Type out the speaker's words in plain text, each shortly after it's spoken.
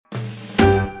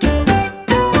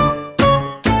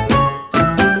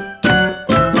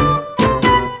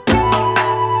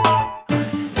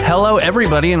Hello,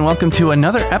 everybody, and welcome to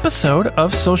another episode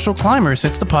of Social Climbers.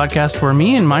 It's the podcast where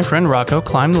me and my friend Rocco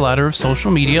climb the ladder of social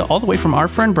media all the way from our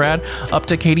friend Brad up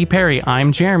to Katy Perry.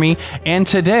 I'm Jeremy, and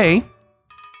today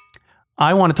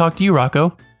I want to talk to you,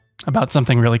 Rocco, about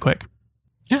something really quick.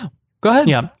 Yeah, go ahead.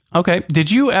 Yeah, okay.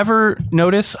 Did you ever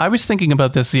notice, I was thinking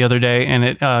about this the other day,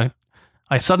 and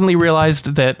I suddenly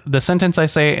realized that the sentence I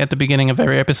say at the beginning of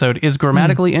every episode is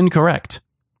grammatically incorrect.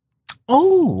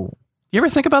 Oh. You ever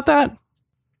think about that?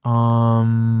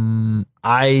 I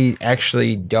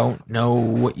actually don't know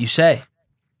what you say.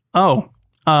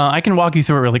 I can walk you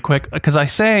through it really quick because I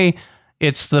say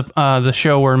it's the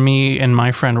show where me and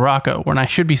my friend Rocco, when I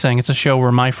should be saying it's a show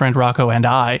where my friend Rocco and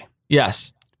I.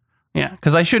 Yes. Yeah,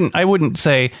 because I wouldn't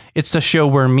say it's the show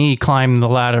where me climb the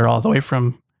ladder all the way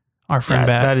from our friend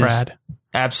Brad. Is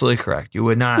absolutely correct. You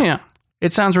would not. Yeah,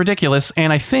 it sounds ridiculous,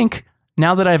 and I think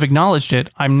now that I've acknowledged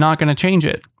it, I'm not going to change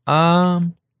it.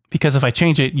 Because if I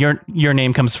change it, your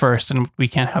name comes first, and we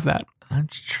can't have that.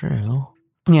 That's true.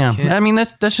 Yeah, I mean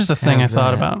that's just a thing I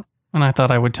thought about, and I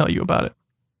thought I would tell you about it.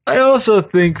 I also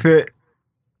think that.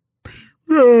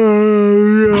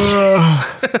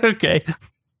 Okay.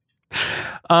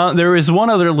 There is one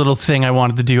other little thing I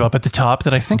wanted to do up at the top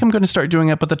that I think I'm going to start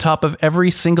doing up at the top of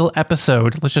every single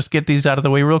episode. Let's just get these out of the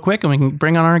way real quick, and we can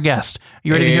bring on our guest.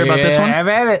 You ready to hear about this one? Have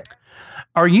at it.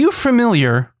 Are you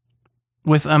familiar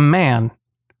with a man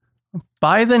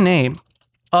by the name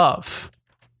of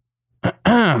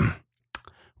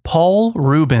Paul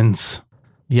Reubens?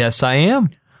 Yes, I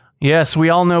am. Yes, we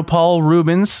all know Paul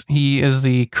Reubens. He is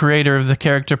the creator of the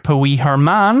character Pee-wee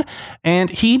Herman,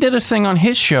 and he did a thing on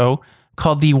his show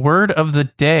called the Word of the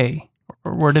Day,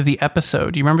 or Word of the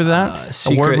Episode. Do you remember that?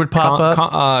 A word would pop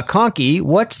up. Conky,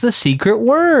 what's the secret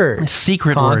word?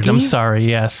 Secret word, I'm sorry,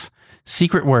 yes.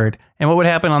 Secret word. And what would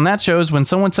happen on that show is when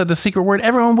someone said the secret word,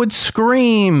 everyone would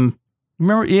scream.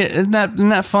 Remember, isn't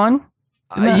that fun?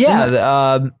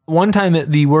 One time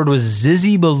the word was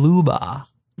Zizibaluba.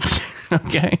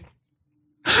 Okay.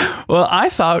 Well, I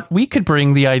thought we could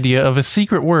bring the idea of a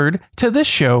secret word to this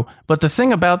show, but the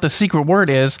thing about the secret word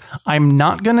is I'm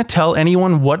not going to tell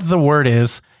anyone what the word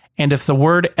is, and if the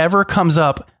word ever comes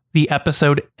up, the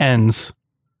episode ends.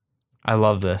 I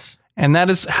love this. And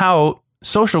that is how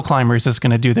Social Climbers is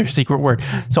going to do their secret word.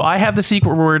 So I have the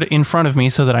secret word in front of me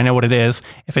so that I know what it is.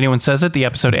 If anyone says it, the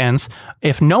episode ends.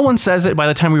 If no one says it by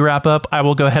the time we wrap up, I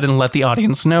will go ahead and let the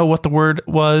audience know what the word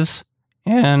was,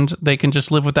 and they can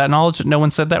just live with that knowledge that no one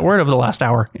said that word over the last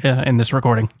hour in this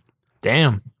recording.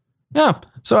 Damn. Yeah.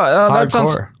 So that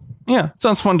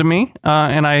sounds fun to me.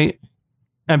 And I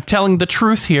am telling the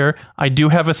truth here. I do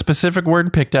have a specific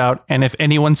word picked out, and if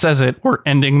anyone says it, we're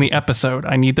ending the episode.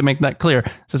 I need to make that clear.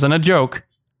 This isn't a joke.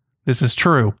 This is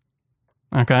true.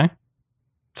 Okay?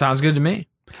 Sounds good to me.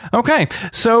 Okay.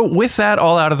 So with that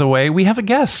all out of the way, we have a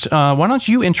guest. Why don't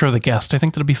you intro the guest? I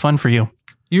think that'll be fun for you.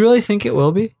 You really think it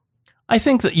will be? I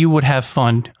think that you would have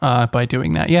fun by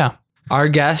doing that. Yeah. Our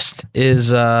guest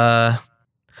is, he's a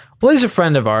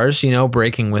friend of ours,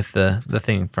 breaking with the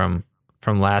thing from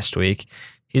last week.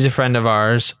 He's a friend of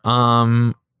ours.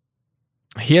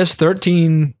 He has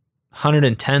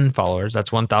 1,310 followers. That's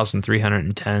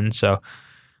 1,310. So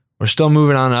we're still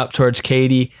moving on up towards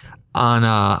Katy on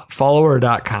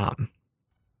follower.com.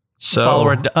 So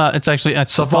follower,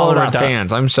 it's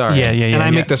follower.fans. I'm sorry. Yeah. And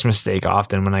I make this mistake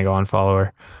often when I go on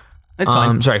follower. It's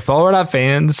fine. Sorry,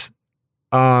 follower.fans.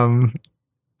 And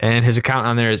his account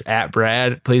on there is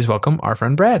 @Brad. Please welcome our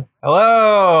friend Brad.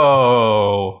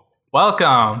 Hello.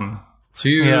 Welcome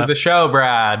to the show,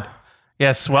 Brad.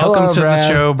 Yes, welcome to the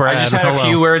show, Brad. I just had a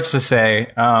few words to say.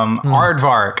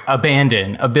 Aardvark,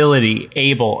 abandon, ability,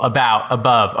 able, about,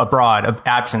 above, abroad,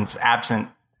 absence, absent,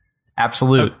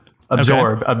 absolute,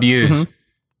 absorb, abuse,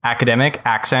 academic,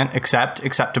 accent, accept,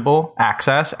 acceptable,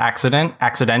 access, accident,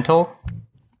 accidental,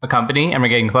 accompany. Am I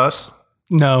getting close?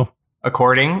 No.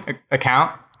 According,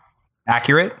 account,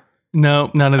 accurate.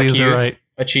 No, none of these are right.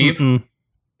 Achieve,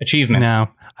 achievement. No.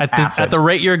 At the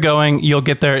rate you're going, you'll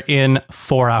get there in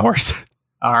 4 hours.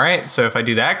 All right. So if I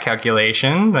do that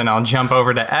calculation, then I'll jump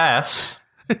over to S.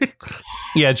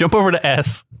 Yeah, jump over to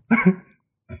S. I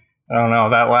don't know.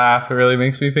 That laugh, it really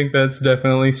makes me think that's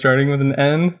definitely starting with an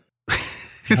N.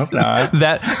 I hope not.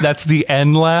 That's the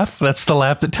N laugh. That's the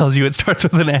laugh that tells you it starts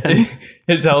with an N.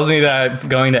 It tells me that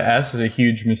going to S is a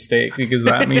huge mistake because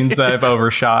that means that I've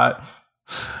overshot.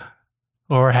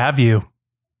 Or have you?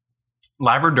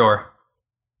 Labrador.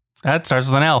 That starts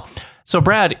with an L. So,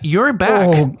 Brad, you're back.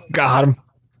 Oh, got him.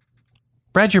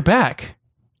 Brad, you're back.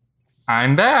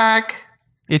 I'm back.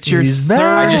 It's your third.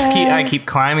 I keep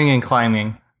climbing and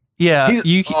climbing. Yeah.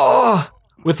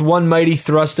 With one mighty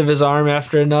thrust of his arm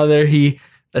after another, he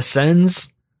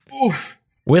ascends Oof.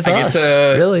 with I us. get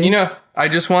to, really? I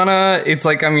just wanna. It's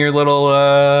like I'm your little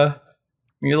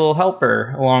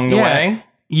helper along the way.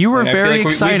 You were And I feel very like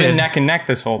excited. We've been neck and neck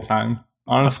this whole time.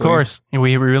 Honestly, Of course,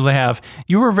 we really have.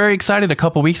 You were very excited a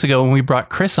couple weeks ago when we brought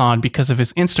Chris on because of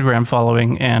his Instagram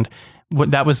following, and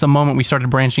that was the moment we started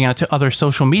branching out to other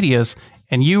social medias.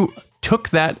 And you took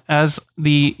that as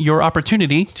your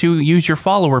opportunity to use your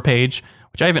follower page,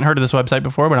 which I haven't heard of this website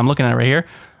before, but I'm looking at it right here.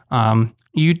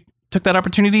 You took that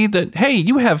opportunity that, hey,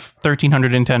 you have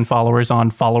 1,310 followers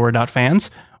on follower.fans.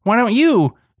 Why don't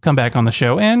you come back on the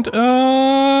show? And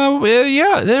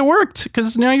yeah, it worked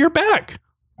because now you're back.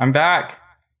 I'm back.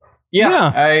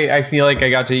 Yeah. I feel like I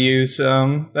got to use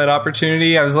that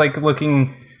opportunity. I was like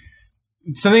looking.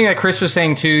 Something that Chris was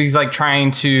saying too, he's like trying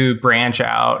to branch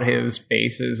out his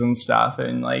bases and stuff,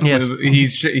 and like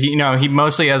he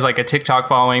mostly has like a TikTok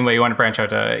following, but you want to branch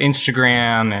out to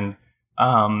Instagram, and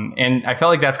I felt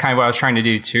like that's kind of what I was trying to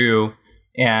do too.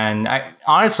 And I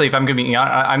honestly, if I'm gonna be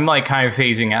honest, I'm like kind of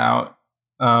phasing out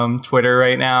Twitter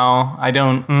right now. I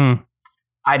don't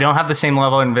have the same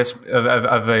level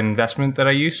of investment that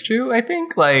I used to. I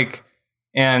think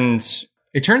and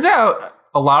it turns out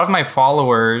a lot of my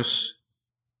followers,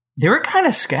 they were kind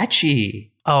of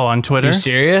sketchy. Oh, on Twitter? You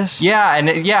serious? Yeah,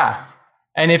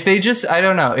 and if they just, I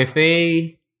don't know, if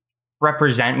they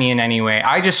represent me in any way,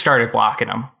 I just started blocking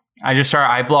them. I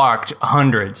blocked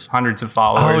hundreds of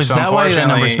followers. Oh, is that why that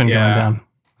number's been going down?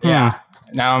 Yeah.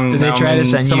 Now I'm, Did they try to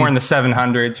send somewhere you- in the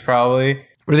 700s probably.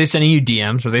 Were they sending you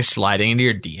DMs? Were they sliding into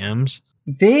your DMs?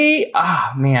 They,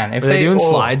 man, if Were they doing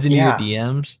slides into yeah. your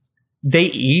DMs? They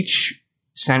each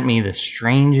sent me the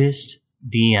strangest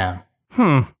DM.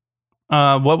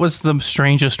 What was the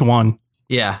strangest one?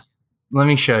 Yeah. Let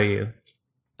me show you.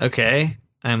 Okay.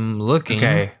 I'm looking.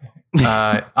 Okay.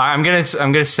 I'm gonna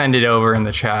send it over in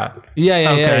the chat.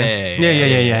 Yeah.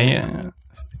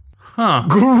 Huh.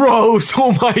 Gross.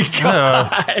 Oh my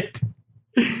god.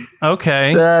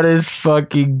 Okay. That is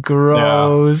fucking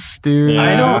gross, dude.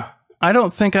 Yeah. I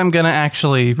don't think I'm gonna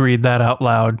actually read that out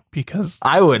loud because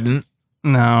I wouldn't.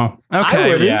 no. Okay. I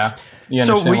wouldn't. Yeah. You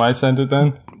So understand why I sent it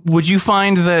then? Would you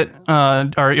find that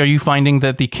are you finding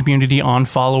that the community on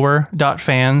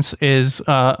follower.fans is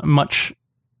much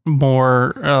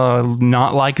more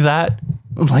not like that?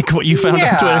 Like what you found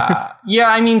on Twitter? Yeah,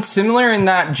 I mean, similar in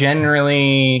that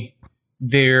generally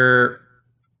they're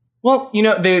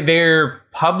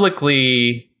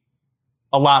publicly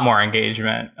a lot more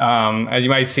engagement. As you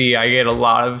might see, I get a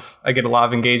lot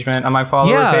of engagement on my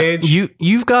follower page.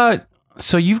 You've got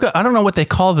I don't know what they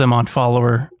call them on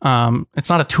follower. It's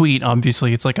not a tweet,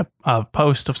 obviously. It's like a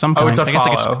post of some kind. Oh, it's a I guess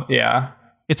follow. Yeah.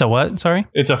 It's a what? Sorry?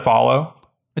 It's a follow.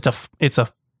 It's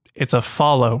a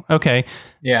follow. Okay.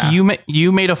 Yeah. So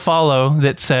you made a follow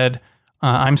that said,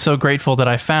 I'm so grateful that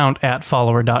I found at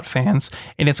follower.fans,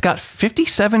 and it's got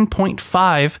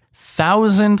 57.5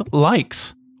 thousand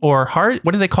likes or heart.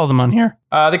 What do they call them on here?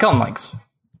 They call them likes.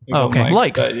 Oh, okay.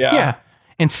 Likes. But yeah.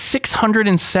 And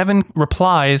 607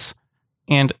 replies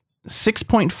and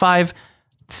 6.5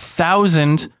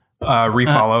 thousand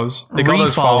refollows. They call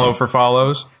those follow for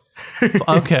follows.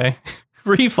 okay.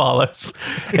 Refollows.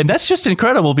 And that's just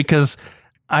incredible because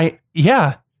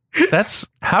that's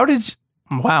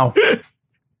wow.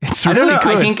 It's really I don't know.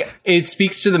 good. I think it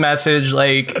speaks to the message.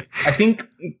 Like, I think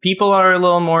people are a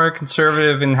little more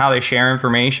conservative in how they share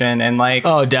information. And like,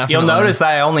 Oh, definitely. you'll notice that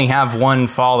I only have one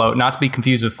follow, not to be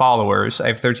confused with followers. I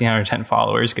have 1,310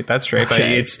 followers. Get that straight.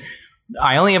 Okay. But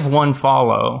I only have one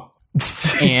follow.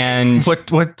 And what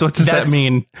does that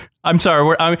mean? I'm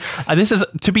sorry. This is,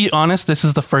 to be honest, this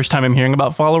is the first time I'm hearing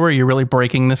about follower. You're really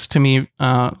breaking this to me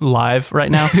live right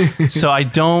now. So I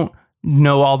don't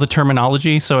know all the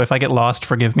terminology. So if I get lost,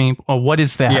 forgive me. What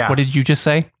is that? Yeah. What did you just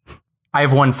say? I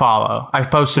have one follow.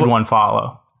 I've posted one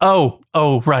follow. Oh,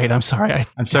 right. I'm sorry.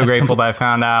 I'm so grateful that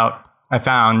I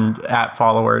found at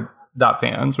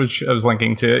follower.fans, which I was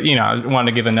linking to, I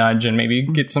wanted to give a nudge and maybe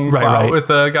get some clout with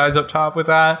the guys up top with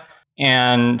that.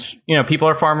 And, people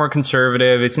are far more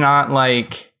conservative. It's not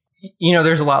like,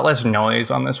 there's a lot less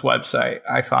noise on this website,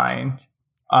 I find.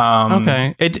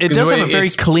 Okay. It does have a very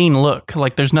clean look.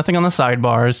 Like there's nothing on the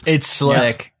sidebars. It's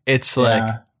slick. Yes. It's slick.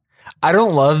 Yeah. I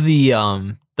don't love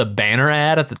the banner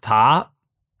ad at the top.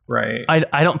 Right.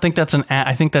 I don't think that's an ad.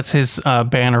 I think that's his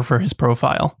banner for his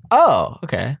profile. Oh,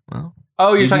 okay. Well.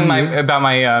 Oh, you're talking about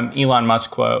my Elon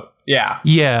Musk quote. Yeah.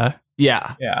 Yeah.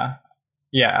 Yeah. Yeah.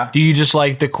 Yeah. Do you just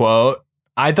like the quote?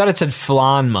 I thought it said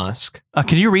Flan Musk.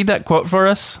 Could you read that quote for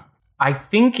us? I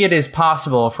think it is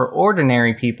possible for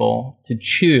ordinary people to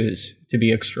choose to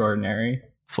be extraordinary.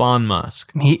 Flan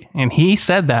Musk. He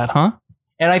said that, huh?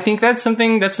 And I think that's some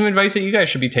advice that you guys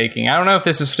should be taking. I don't know if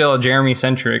this is still a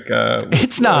Jeremy-centric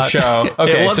it's not. show.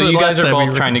 Okay, so you guys are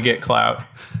both trying to get clout.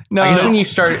 No, I guess when you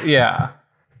start, yeah.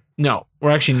 No, we're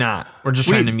actually not. We're just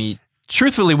trying to meet.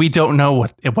 Truthfully, we don't know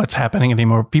what's happening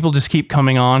anymore. People just keep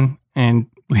coming on, and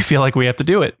we feel like we have to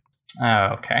do it. Oh,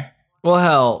 okay. Well,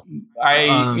 hell,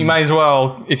 you might as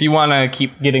well, if you want to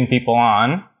keep getting people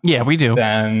on. Yeah, we do.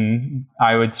 Then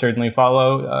I would certainly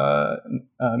follow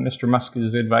Mr.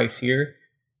 Musk's advice here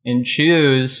and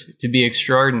choose to be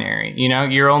extraordinary. You know,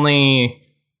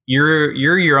 you're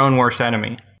your own worst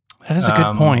enemy. That is a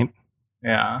good point.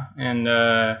 Yeah, and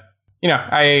you know,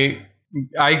 I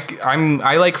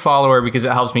like follower because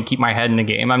it helps me keep my head in the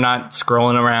game. I'm not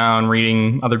scrolling around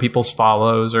reading other people's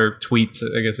follows or tweets,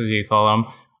 I guess as you call them.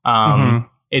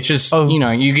 It's just you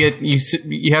know,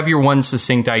 you have your one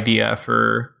succinct idea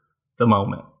for the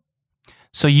moment.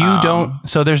 So you don't.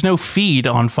 So there's no feed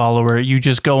on follower. You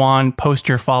just go on, post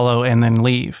your follow, and then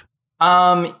leave.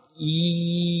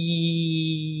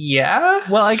 Yeah.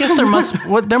 Well, I guess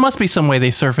there must be some way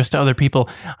they surface to other people.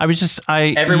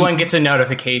 Everyone gets a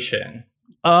notification.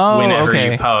 Oh, whenever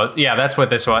okay. you post. Yeah, that's what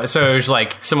this was. So it was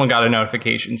like someone got a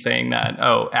notification saying that,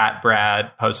 at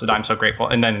Brad posted, I'm so grateful.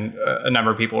 And then a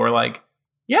number of people were like,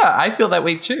 yeah, I feel that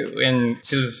way too.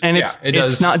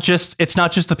 It's not just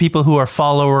the people who are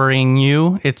following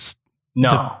you. It's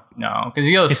no, because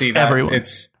you'll see that everyone.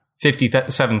 It's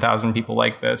 57,000 people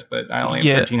like this, but I only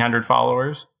have 1,300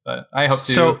 followers. But I hope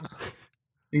to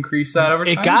increase that over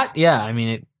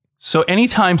time. So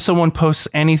anytime someone posts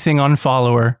anything on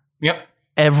follower, yep,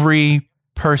 every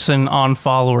person on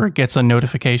follower gets a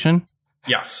notification.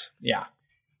 Yes, yeah.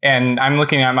 And I'm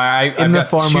looking at I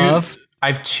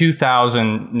have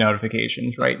 2,000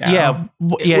 notifications right now. Yeah.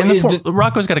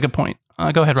 Rocco's got a good point.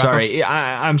 Go ahead, Rocco. Sorry,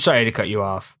 I'm sorry to cut you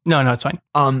off. No, it's fine.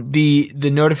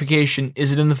 The notification,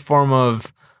 is it in the form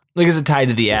of, like, is it tied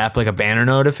to the app, like a banner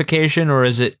notification, or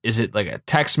is it like a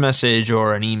text message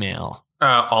or an email?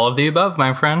 All of the above,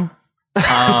 my friend.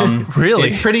 Really?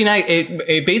 It's pretty nice.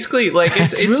 It basically, like,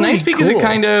 it's really nice because cool. it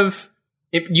kind of,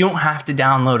 you don't have to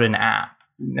download an app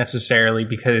necessarily,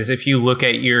 because if you look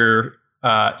at your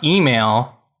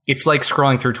email, it's like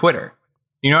scrolling through Twitter.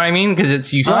 You know what I mean? Because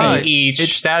see each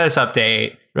status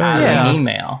update as an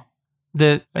email.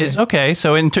 It's okay.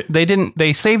 So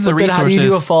they saved the resources. How do you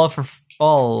do a follow for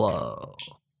follow?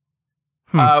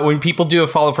 When people do a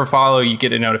follow for follow, you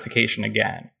get a notification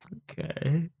again.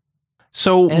 Okay.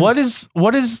 So what is?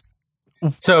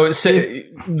 So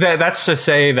that's to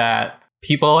say that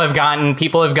people have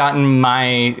gotten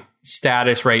my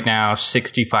status right now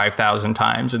 65,000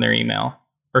 times in their email,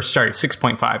 or sorry,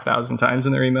 6.5 thousand times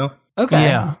in their email. Okay.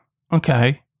 Yeah.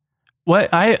 Okay.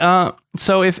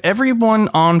 So if everyone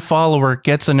on follower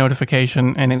gets a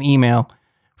notification and an email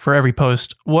for every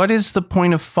post, what is the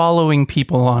point of following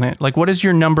people on it? Like, what does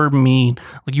your number mean?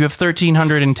 Like, you have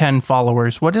 1,310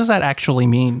 followers. What does that actually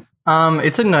mean?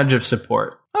 It's a nudge of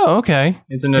support. Oh, okay.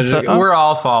 It's a nudge. We're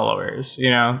all follers. You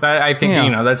know, that I think, you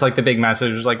know, that's like the big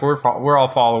message is like, we're all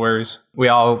followers. We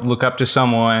all look up to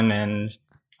someone, and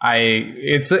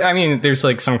there's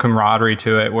like some camaraderie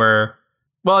to it where,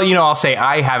 well, you know, I'll say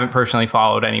I haven't personally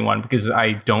followed anyone because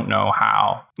I don't know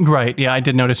how. Right. Yeah. I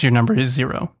did notice your number is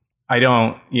 0. I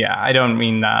don't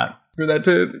mean that for that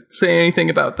to say anything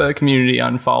about the community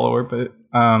on follower, but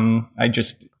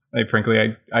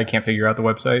frankly, I can't figure out the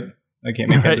website. I can't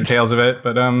make heads or tails of it,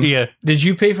 but yeah. Did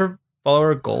you pay for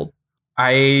follower gold?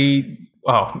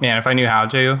 Oh man, if I knew how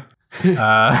to, this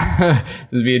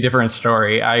would be a different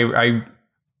story. I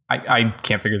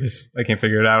can't figure this. I can't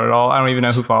figure it out at all. I don't even know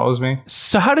who follows me.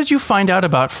 So how did you find out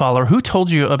about follower? Who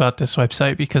told you about this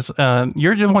website? Because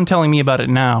you're the one telling me about it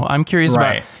now. I'm curious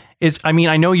about.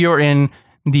 I know you're in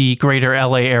the greater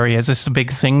LA area. Is this a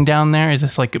big thing down there? Is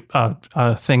this like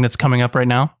a thing that's coming up right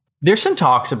now? There's some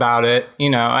talks about it.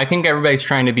 You know, I think everybody's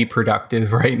trying to be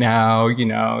productive right now. You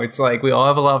know, it's like we all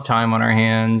have a lot of time on our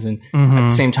hands. And at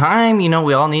the same time, you know,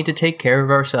 we all need to take care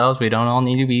of ourselves. We don't all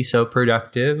need to be so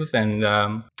productive. And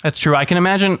that's true. I can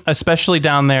imagine, especially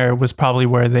down there, was probably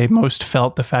where they most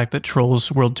felt the fact that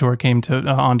Trolls World Tour came to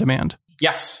On Demand.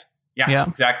 Yes,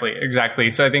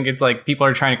 exactly. So I think it's like people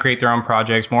are trying to create their own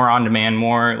projects, more on demand,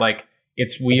 more like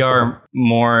we are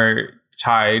more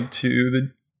tied to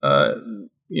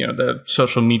the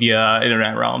social media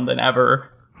internet realm than ever.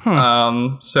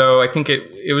 So I think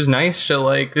it was nice to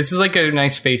like, this is like a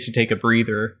nice space to take a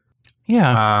breather.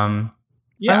 Yeah.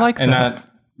 I like that.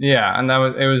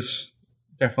 It was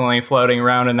definitely floating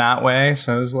around in that way.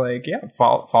 So I was like,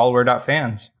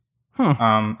 follower.fans.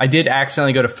 I did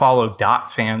accidentally go to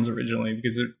follow.fans originally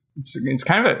because it's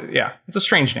kind of it's a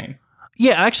strange name.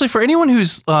 Yeah, actually, for anyone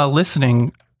who's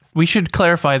listening, we should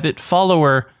clarify that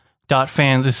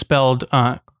follower.fans is spelled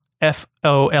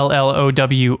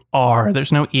FOLLOWR.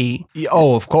 There's no E.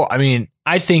 Oh, of course. I mean,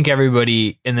 I think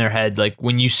everybody in their head, like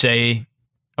when you say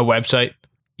a website,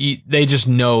 they just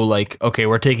know, like, okay,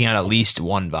 we're taking out at least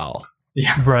one vowel.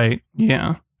 Yeah. Right.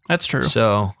 Yeah, that's true.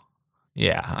 So,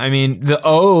 yeah. I mean, the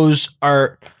O's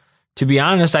are, to be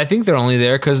honest, I think they're only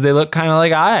there because they look kind of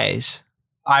like eyes.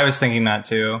 I was thinking that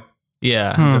too.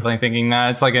 Yeah. I was definitely thinking that.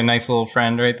 It's like a nice little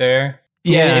friend right there.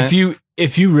 Yeah.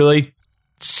 If you really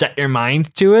set your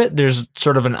mind to it, there's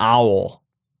sort of an owl.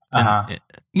 Uh-huh.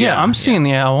 Yeah, I'm seeing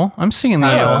the owl. I'm seeing the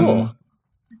owl. Cool.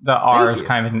 The R is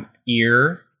kind of an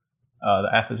ear. The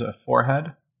F is a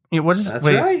forehead. Yeah, what is That's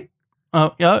wait, right.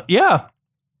 yeah. Yeah.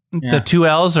 The two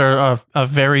L's are a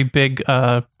very big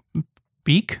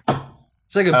beak.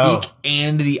 It's like a beak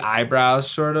and the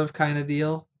eyebrows sort of kind of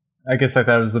deal. I guess I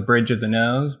thought it was the bridge of the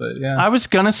nose, but yeah. I was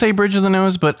gonna say bridge of the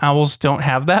nose, but owls don't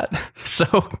have that.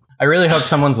 So I really hope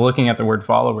someone's looking at the word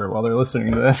follower while they're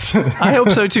listening to this. I hope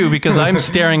so too, because I'm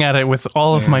staring at it with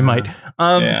all of my might.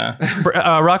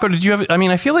 Rocco, did you have? I mean,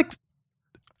 I feel like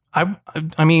I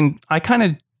kind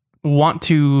of want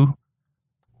to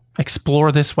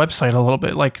explore this website a little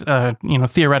bit, like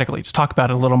theoretically, just talk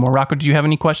about it a little more. Rocco, do you have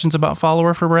any questions about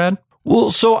follower for Brad? Well,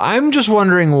 so I'm just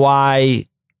wondering why,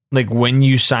 like, when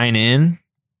you sign in.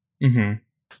 Mm-hmm.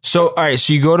 So, all right,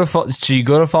 so you go to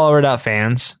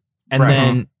follower.fans, and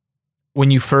then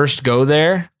when you first go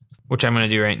there, which I'm going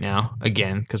to do right now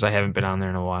again because I haven't been on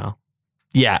there in a while.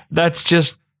 Yeah, that's the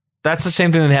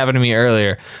same thing that happened to me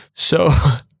earlier. So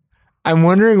I'm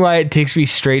wondering why it takes me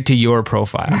straight to your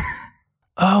profile.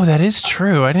 Oh, that is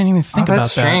true. I didn't even think about that.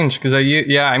 That's strange because I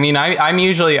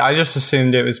just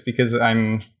assumed it was because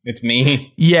it's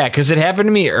me. Yeah, because it happened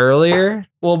to me earlier.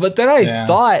 Well, but then I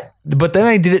thought, but then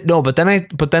I didn't know, so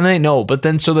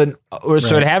it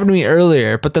happened to me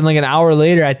earlier. But then like an hour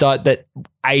later, I thought that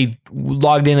I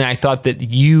logged in and I thought that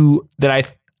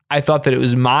I thought that it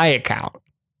was my account.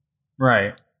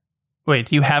 Right. Wait,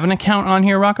 do you have an account on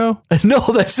here, Rocco? No,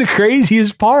 that's the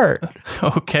craziest part.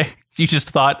 Okay. You just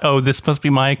thought, oh, this must be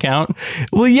my account?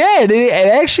 Well, yeah, it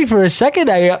actually for a second,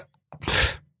 I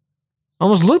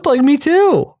almost looked like me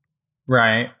too.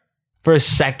 Right. For a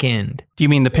second. Do you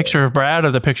mean the picture of Brad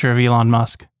or the picture of Elon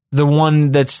Musk? The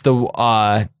one that's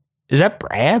is that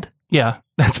Brad? Yeah,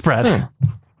 that's Brad. Huh.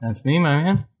 That's me, my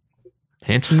man.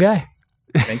 Handsome guy.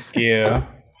 Thank you.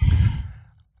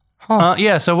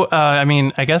 Yeah, so,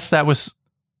 I guess that was,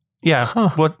 yeah. Huh.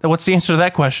 What's the answer to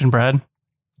that question, Brad?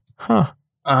 Huh.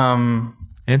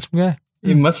 Handsome guy.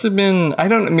 It must have been, I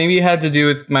don't know, maybe it had to do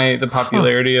with the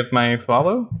popularity of my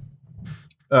follow.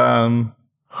 The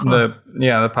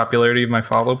popularity of my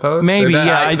follow post. Maybe,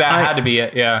 that had to be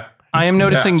it, yeah. I am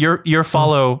noticing your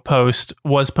follow post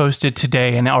was posted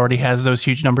today and it already has those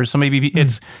huge numbers. So maybe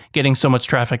it's getting so much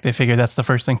traffic, they figure that's the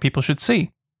first thing people should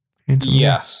see.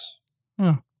 Yes.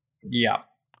 Hmm. Yeah.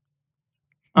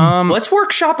 Let's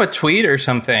workshop a tweet or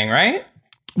something, right?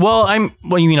 Well,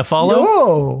 you mean a follow?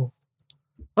 No.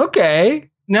 Okay.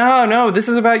 No, this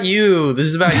is about you.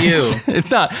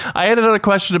 It's not. I had another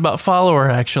question about follower,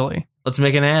 actually. Let's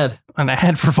make an ad. An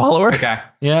ad for follower? Okay.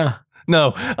 Yeah.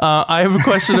 No, I have a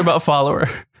question about follower.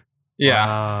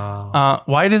 Yeah.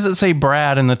 Why does it say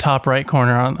Brad in the top right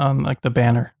corner on like the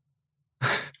banner?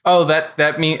 Oh,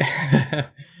 that mean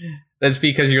that's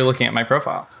because you're looking at my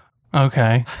profile.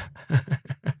 Okay.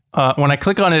 When I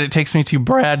click on it, it takes me to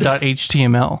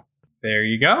brad.html. There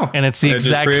you go. And it's the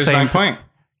exact same point.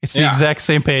 It's the exact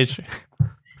same page.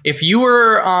 If you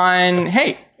were on,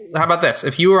 hey, how about this?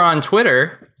 If you were on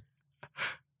Twitter,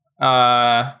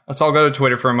 let's all go to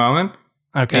Twitter for a moment.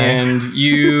 Okay. And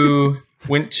you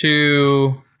went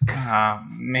to,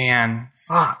 if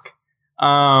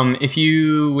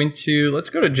you went to, let's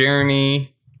go to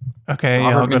Jeremy. Okay.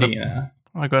 I'll go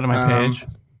to my page.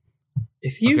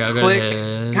 If you click,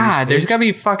 there's got to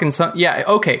be fucking some. Yeah,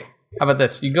 okay. How about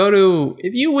this?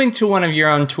 If you went to one of your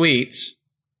own tweets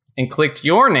and clicked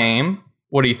your name,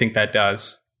 what do you think that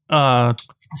does?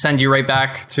 Send you right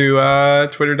back to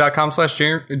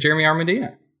twitter.com/Jeremy R.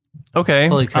 Medina. Okay.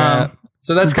 Holy crap.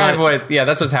 So that's kind of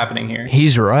that's what's happening here.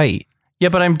 He's right. Yeah,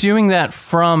 but I'm doing that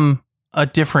from a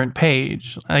different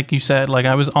page. Like you said, like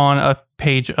I was on a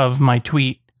page of my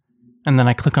tweet and then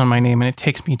I click on my name and it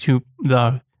takes me to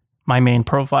my main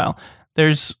profile.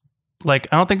 There's I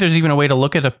don't think there's even a way to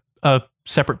look at a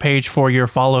separate page for your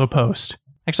follow post.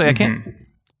 Actually, I can't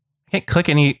click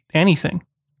anything.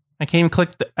 I can't even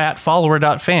click the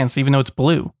 @follower.fans, even though it's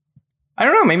blue. I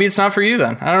don't know. Maybe it's not for you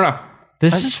then. I don't know.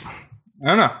 I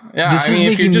don't know. Yeah, this is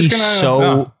making me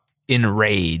so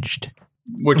enraged.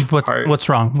 Which part? What's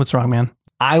wrong? What's wrong, man?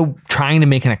 I'm trying to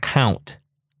make an account.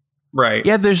 Right.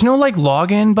 Yeah, there's no like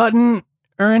login button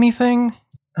or anything.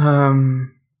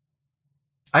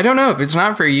 I don't know. If it's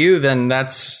not for you, then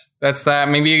that's that.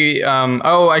 Maybe.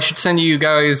 I should send you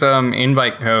guys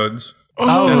invite codes.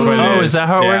 That's what it is that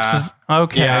how it Yeah. works?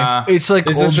 Okay. Yeah. It's like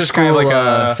This old is just school, kind of like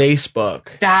a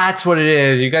Facebook. That's what it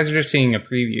is. You guys are just seeing a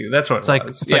preview. That's what It's like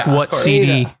was. it's like Yeah, what of course.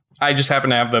 CD? I just happen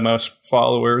to have the most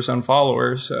followers on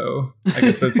followers, so I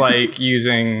guess it's like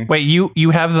using. Wait, you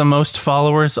have the most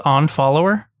followers on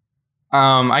follower?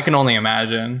 I can only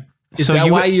imagine. Is So that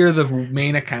you- why you're the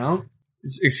main account?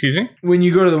 Excuse me? When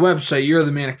you go to the website, you're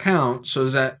the main account. So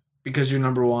is that because you're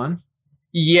number one?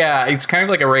 Yeah, it's kind of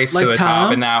like a race Like to the top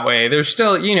Tom? in that way. There's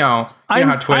still, you know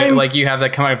how Twitter, I'm- like you have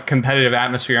that kind of competitive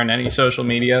atmosphere on any social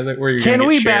media that where you're Can gonna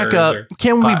we get back shares up? or-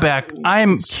 Can we back?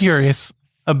 I'm curious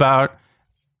about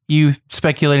you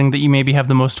speculating that you maybe have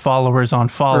the most followers on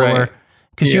follower Right.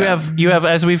 because Yeah. you have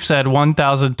as we've said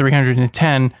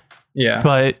 1,310, Yeah.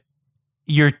 but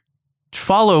your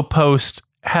follow post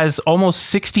has almost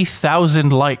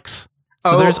 60,000 likes.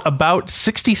 So Oh. there's about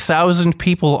 60,000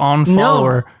 people on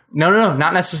follower. No,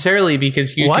 not necessarily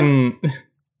because you What? can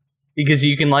because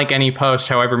you can like any post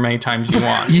however many times you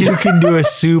want. You can do a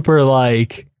super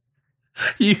like.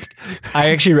 You, I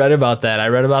actually read about that. I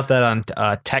read about that on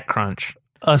TechCrunch.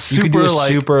 a You could do super a like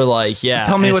super like, yeah.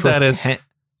 Tell me and what it's worth that is.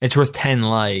 It's worth 10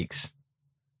 likes.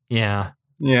 Yeah.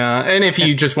 Yeah, and if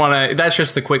you just want to, that's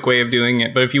just the quick way of doing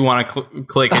it. But if you want to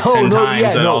click it Oh, 10 no, times, yeah,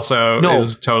 that no, also no.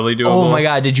 is totally doable. Oh my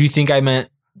god! Did you think I meant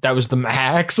that was the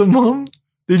maximum?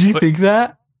 Did you think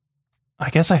that?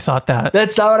 I guess I thought that.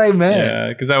 That's not what I meant. Yeah,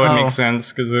 because that would Oh. make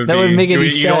sense. Because That wouldn't make any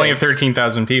you only have sense.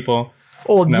 13,000 people.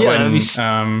 Oh That yeah,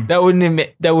 wouldn't,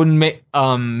 that wouldn't make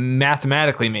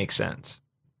mathematically make sense.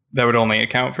 that would only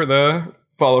account for the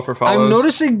follow for follows. I'm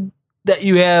noticing that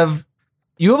you have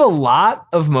a lot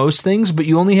of most things, but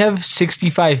you only have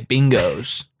 65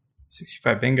 bingos.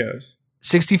 65 bingos.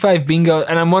 65 bingo,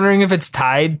 and I'm wondering if it's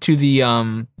tied to the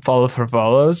follow for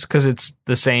follows because it's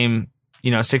the same,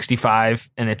 65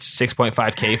 and it's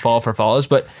 6.5k follow for follows,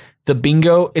 but the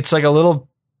bingo, it's like a little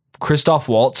Christoph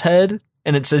Waltz head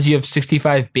and it says you have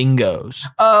 65 bingos.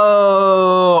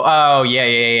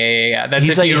 Yeah. That's He's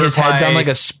if like you his reply- head's on like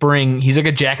a spring. He's like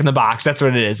a Jack in the Box. That's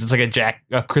what it is. It's like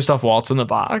a Christoph Waltz in the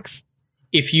box.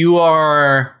 If you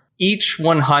are each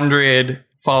 100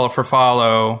 follow for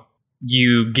follow,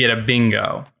 you get a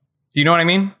bingo. Do you know what I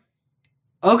mean?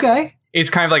 Okay. It's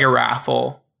kind of like a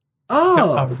raffle. A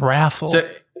Oh. raffle. So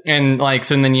and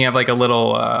then you have like a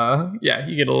little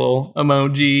you get a little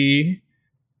emoji.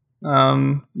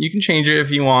 You can change it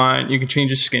if you want. You can change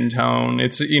the skin tone.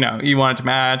 It's you want it to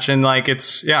match, and like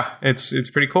it's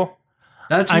pretty cool.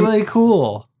 That's I'm- really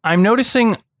cool. I'm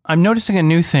noticing a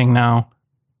new thing now.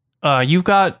 You've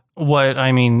got what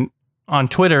I mean on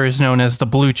Twitter is known as the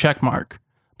blue check mark,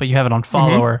 but you have it on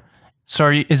follower.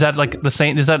 Sorry, is that like the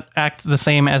same? Does that act the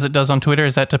same as it does on Twitter?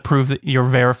 Is that to prove that you're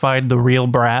verified, the real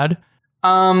Brad?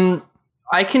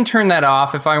 I can turn that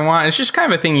off if I want. It's just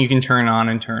kind of a thing you can turn on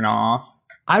and turn off.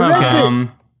 I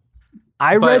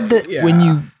read that yeah. when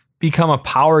you become a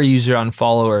power user on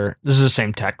follower, this is the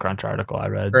same TechCrunch article I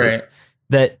read. Right.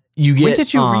 That you When get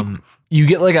did you read- you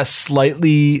get like a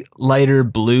slightly lighter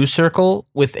blue circle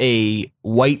with a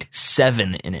white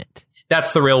 7 in it.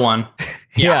 That's the real one.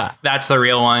 Yeah. That's the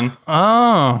real one.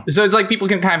 Oh, So it's like people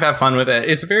can kind of have fun with it.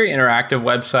 It's a very interactive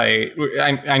website.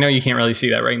 I know you can't really see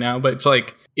that right now, but it's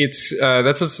like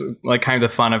that's what's like kind of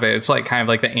the fun of it. It's like kind of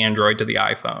like the Android to the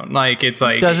iPhone. Like it's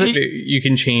like Does it- you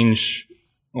can change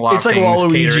a lot It's of like things,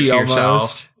 cater it Waluigi to almost.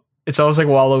 yourself. It's almost like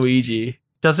Waluigi.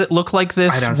 does it look like I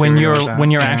this don't see when anything you're like that.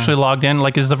 when you're Yeah. actually logged in?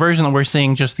 Like, is the version that we're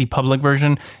seeing just the public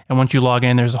version? And once you log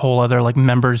in, there's a whole other like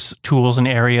members tools and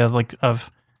area like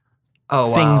of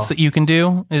Oh things that you can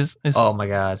do. Is Oh my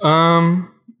god.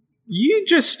 You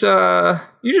just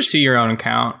see your own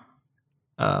account.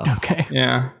 Oh. okay?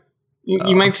 Yeah.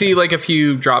 You might see like a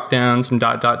few drop downs, some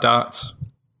dots.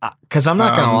 Cuz I'm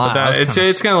not going to lie. But I was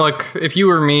it's kinda going to look, if you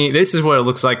were me, this is what it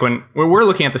looks like when we're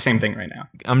looking at the same thing right now.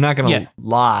 I'm not going to Yeah.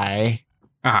 lie.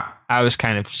 Uh-huh. I was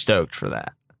kind of stoked for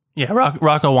that. Yeah,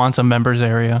 Rocco wants a members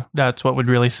area. That's what would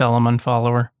really sell him on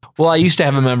follower. Well, I used to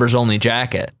have a members only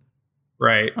jacket.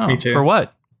 Right. Oh, Me too. for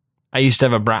what? I used to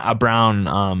have a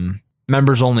brown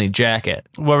members only jacket.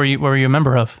 What were you a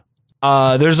member of?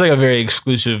 There's like a very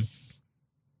exclusive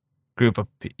group of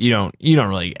you don't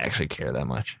really actually care that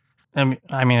much.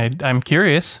 I'm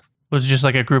curious. Was it just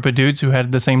like a group of dudes who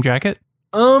had the same jacket?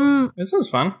 This is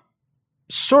fun.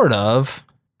 Sort of.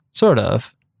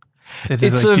 Is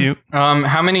It's it a- cute?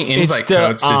 How many invite It's the,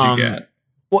 codes did you get?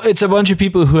 Well, it's a bunch of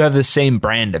people who have the same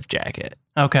brand of jacket.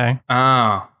 Okay.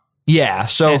 Oh. Yeah.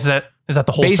 So Is that the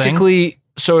whole thing? basically,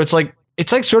 so it's like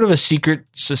sort of a secret.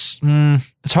 It's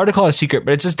hard to call it a secret,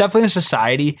 but it's just definitely a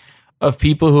society of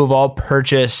people who have all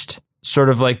purchased sort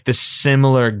of like the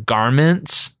similar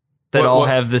garments that all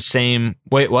have the same.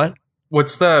 Wait, what?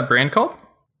 What's the brand called?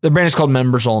 The brand is called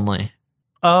Members Only.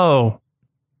 Oh.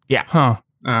 Yeah. Huh.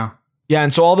 Oh. Yeah,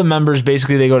 and so all the members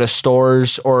basically they go to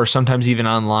stores or sometimes even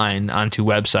online onto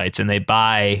websites and they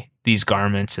buy these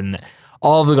garments, and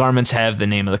all of the garments have the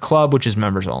name of the club, which is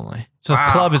Members Only. So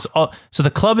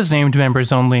the club is named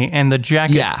Members Only, and the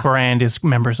jacket brand is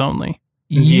Members Only.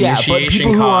 Yeah, but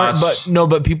people who aren't, costs.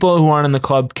 but people who aren't in the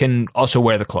club can also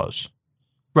wear the clothes.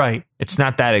 Right. It's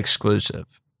not that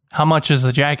exclusive. How much is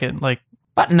the jacket? Like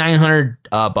About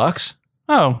 $900.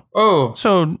 oh. Oh.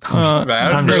 So Not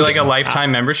bad. I'm For just- like a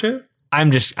lifetime membership? I'm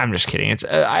just kidding. It's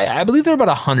I believe they're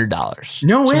about $100.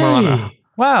 No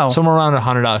wow. Somewhere around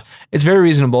 $100. It's very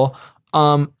reasonable.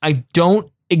 I don't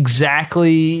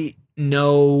exactly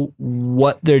know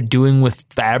what they're doing with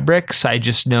fabrics. I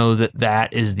just know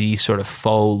that is the sort of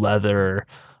faux leather,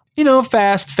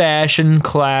 fast fashion,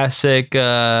 classic,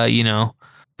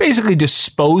 basically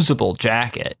disposable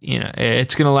jacket.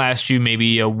 It's going to last you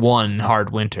maybe one hard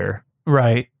winter.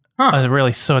 Right.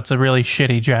 Huh. So it's a really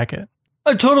shitty jacket.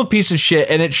 A total piece of shit,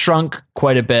 and it shrunk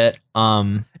quite a bit.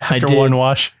 After one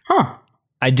wash. Huh.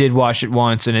 I did wash it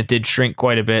once, and it did shrink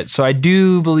quite a bit. So I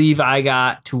do believe I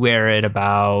got to wear it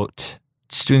about,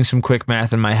 just doing some quick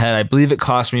math in my head, I believe it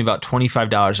cost me about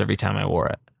 $25 every time I wore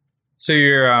it. So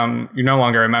you're no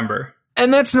longer a member.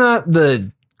 And that's not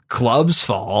the club's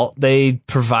fault. They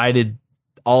provided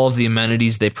all of the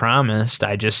amenities they promised.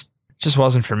 It just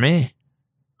wasn't for me.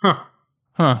 Huh.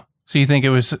 So you think it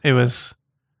was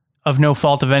of no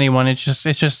fault of anyone? It's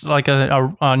just like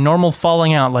a normal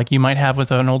falling out, like you might have with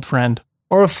an old friend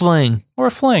Or a fling. or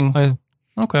a fling.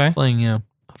 Okay. Fling, yeah.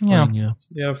 Yeah.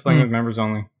 Yeah, playing with members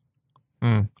only.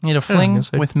 You had a fling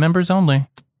guess with members only.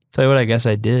 Tell you what, I guess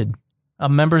I did. A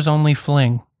members only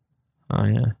fling. Oh,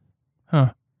 yeah.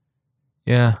 Huh.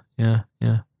 Yeah.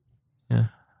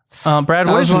 Brad,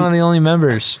 I was one of the only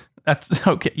members. That's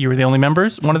okay. You were the only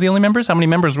members? One of the only members? How many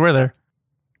members were there?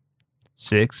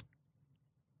 6.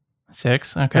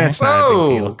 6. Okay. That's not a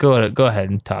big deal. Go ahead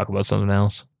and talk about something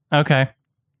else. Okay.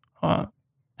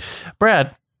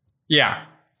 Brad, Yeah.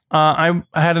 I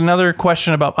had another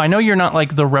question about, I know you're not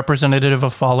like the representative of a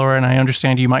follower, and I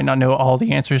understand you might not know all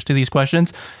the answers to these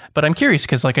questions, but I'm curious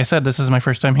because, like I said, this is my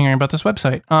first time hearing about this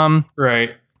website.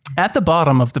 Right. At the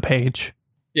bottom of the page,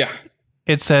 Yeah.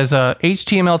 it says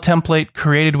HTML template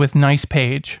created with nice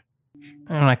page.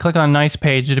 And when I click on nice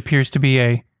page, it appears to be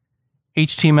a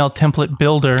HTML template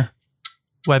builder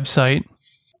website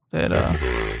that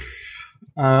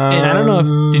And I don't know if,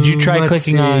 did you try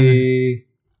clicking on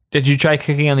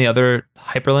the other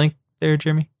hyperlink there,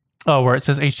 Jeremy? where it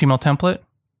says HTML template.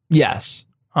 Yes.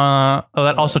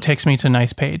 That also takes me to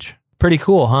nice page. Pretty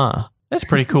cool, huh? That's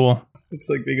pretty cool. Looks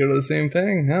like they go to the same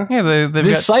thing, huh? Yeah, they've This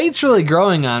got site's really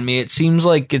growing on me. It seems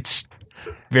like it's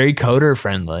very coder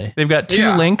friendly. they've got 2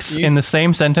 Yeah, links in the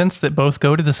same sentence that both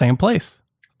go to the same place.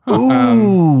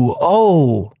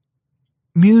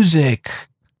 Music,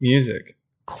 Music.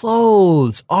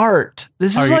 clothes, art.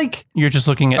 This is you- like, You're just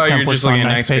looking at Oh, you're templates just on looking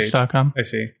at nicepage.com. I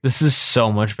see. this is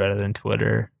so much better than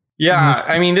Twitter. Yeah,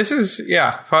 I mean, this is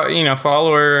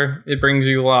follower. It brings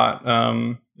you a lot.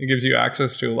 It gives you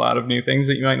access to a lot of new things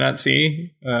that you might not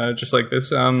see. Just like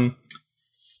this.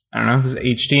 I don't know. This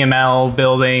HTML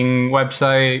building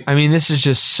website. I mean, this is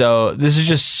just so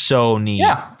neat.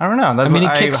 Yeah, I don't know. That's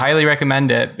I highly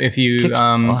recommend it. If you,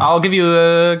 I'll give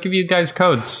you guys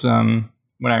codes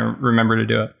when I remember to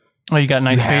do it. Oh, you got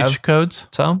nice You page have? codes?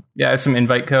 So, Yeah, I have some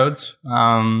invite codes.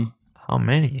 how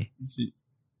many? Let's see.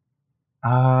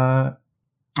 I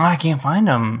can't find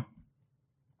them.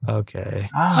 Okay.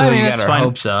 I mean, we that's got our fine.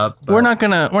 hopes up. but- We're not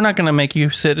gonna make you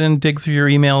sit and dig through your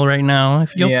email right now.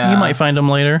 If you Yeah. might find them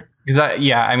later. Because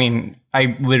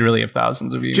I literally have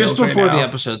thousands of emails. just before right the now.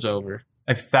 episode's over.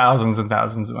 I have thousands and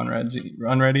thousands of unread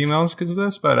emails because of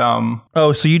this. But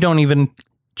Oh, so you don't even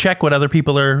check what other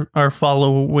people are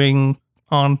following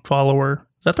on follower.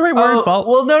 Is that the right word?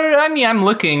 well, no. I mean, I'm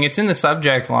looking. It's in the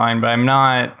subject line, but I'm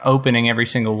not opening every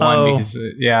single one because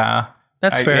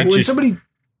That's fair. When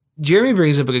Jeremy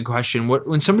brings up a good question.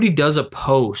 When somebody does a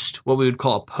post, what we would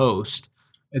call a post,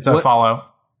 it's a follow.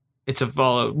 it's a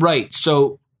follow. Right.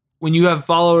 So when you have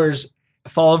followers,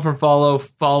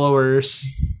 followers,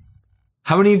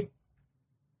 how many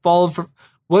follow for?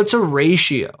 What's a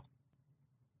ratio?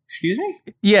 Excuse me.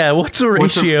 Yeah, what's the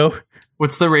ratio?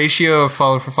 What's the ratio of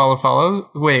follow for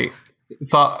follow? Wait,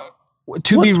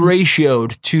 To be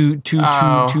ratioed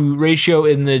to ratio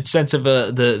in the sense of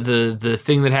the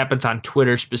thing that happens on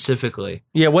Twitter specifically.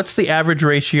 Yeah, what's the average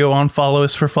ratio on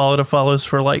follows for follow to follows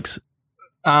for likes?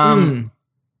 My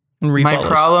refollows?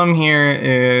 problem here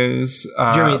is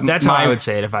Jeremy, that's how I would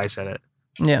say it if I said it.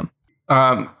 Yeah.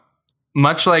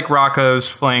 Much like Rocco's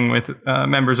fling with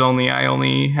members only, I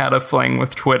only had a fling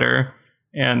with Twitter,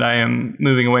 and I am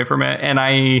moving away from it. And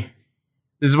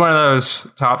this is one of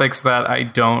those topics that I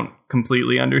don't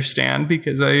completely understand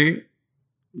because I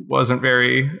wasn't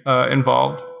very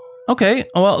involved. Okay,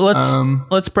 well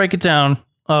let's break it down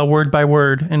word by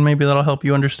word, and maybe that'll help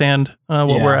you understand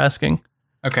what we're asking.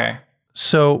 Okay.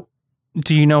 So,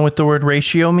 do you know what the word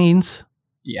ratio means?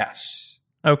 Yes.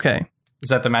 Okay. Is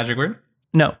that the magic word?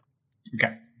 No.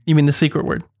 Okay. You mean the secret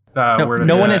word? Word of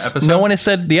no the one has. episode? No one has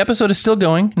said the episode is still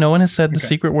going. No one has said the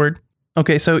secret word.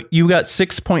 Okay, so you got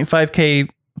 6.5K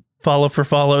follow for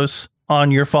follows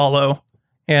on your follow,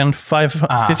 and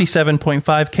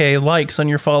 57.5K likes on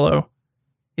your follow.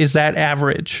 Is that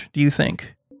average? Do you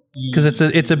think? Because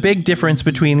it's a big difference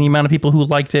between the amount of people who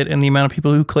liked it and the amount of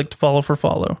people who clicked follow for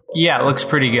follow. Yeah, it looks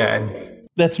pretty good.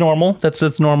 That's normal.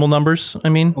 That's normal numbers. I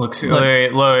mean,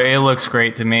 It looks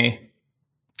great to me.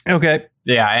 Okay.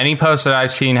 Yeah, any post that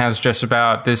I've seen has just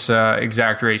about this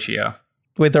exact ratio.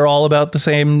 Wait, they're all about the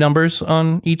same numbers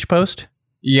on each post?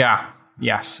 Yeah.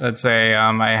 Yes, I'd say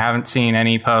I haven't seen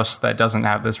any post that doesn't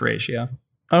have this ratio.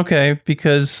 Okay,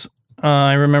 because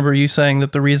I remember you saying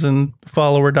that the reason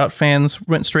follower.fans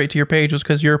went straight to your page was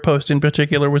because your post in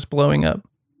particular was blowing up.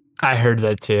 I heard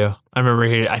that too. I remember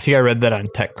hearing. I think I read that on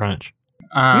TechCrunch.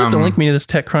 You have to link me to this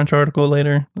TechCrunch article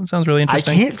later. That sounds really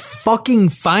interesting. I can't fucking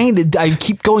find it. I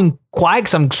keep going quiet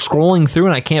because I'm scrolling through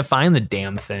and I can't find the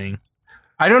damn thing.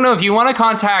 I don't know if you want to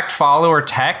contact follower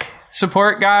tech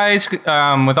support guys with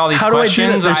all these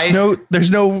questions. How do I do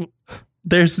that?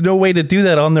 There's no way to do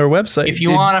that on their website. If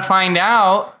you want to find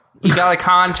out, you got to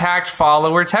contact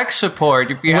follower tech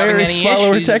support. If you're having any issues,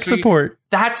 follower tech support?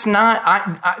 That's not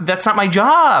my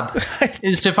job.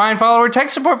 Is to find follower tech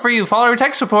support for you. Follower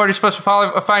tech support is supposed to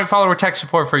find follower tech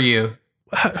support for you.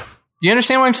 Do you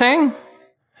understand what I'm saying?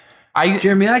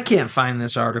 Jeremy, I can't find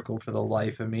this article for the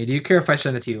life of me. Do you care if I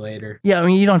send it to you later? Yeah, I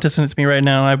mean, you don't have to send it to me right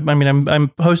now.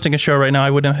 I'm hosting a show right now. I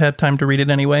wouldn't have had time to read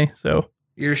it anyway. So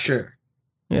You're sure?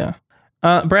 Yeah.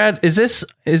 Brad, is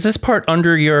this part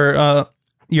under your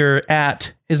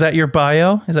 @ is that your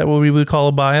bio? Is that what we would call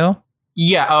a bio?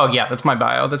 Yeah. Oh, yeah. That's my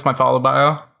bio. That's my follow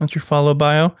bio. That's your follow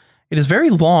bio. It is very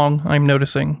long. I'm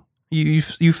noticing you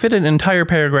fit an entire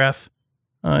paragraph.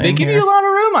 They give you a lot of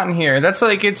room on here. That's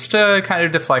it's to kind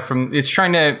of deflect from. They're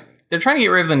trying to get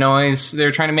rid of the noise.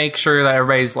 They're trying to make sure that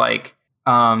everybody's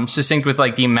succinct with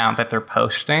the amount that they're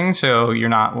posting. So you're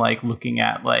not looking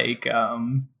at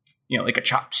a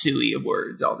chop suey of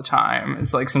words all the time.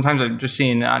 It's sometimes I'm just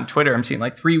seeing on Twitter, I'm seeing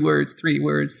 3 words, 3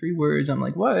 words, 3 words. I'm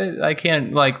like, what? I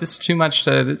can't, this is too much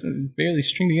to barely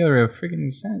string together a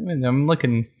freaking sentence. I'm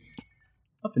looking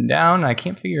up and down. I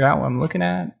can't figure out what I'm looking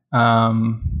at.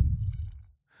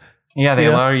 They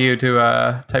allow you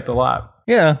to type a lot.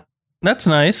 Yeah, that's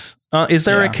nice. Is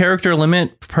there a character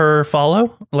limit per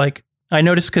follow? I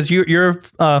noticed because your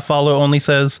follow only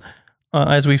says,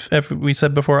 as we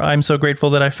said before, I'm so grateful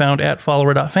that I found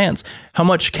 @follower.fans. How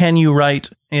much can you write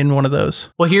in one of those?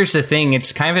 Well, here's the thing.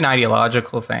 It's kind of an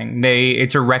ideological thing.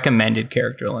 It's a recommended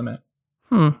character limit.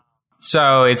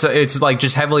 So it's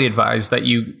just heavily advised that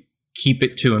you keep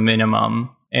it to a minimum.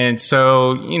 And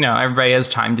so, everybody has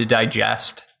time to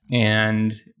digest.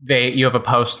 And you have a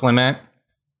post limit.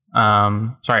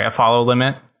 A follow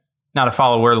limit. Not a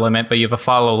follower limit, but you have a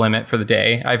follow limit for the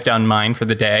day. I've done mine for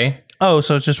the day. Oh,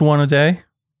 so it's just one a day?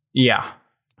 Yeah.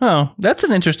 Oh, that's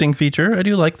an interesting feature. I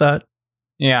do like that.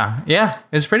 Yeah. Yeah.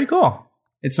 It's pretty cool.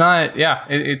 It's not,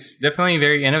 it's definitely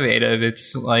very innovative.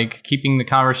 It's keeping the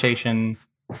conversation.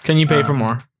 Can you pay for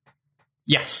more?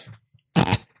 Yes.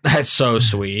 That's so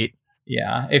sweet.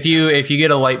 Yeah. If you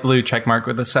get a light blue check mark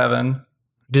with a 7.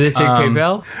 Do they take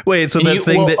PayPal? Wait, so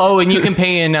and you can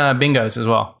pay in bingos as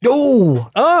well.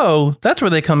 Oh, that's where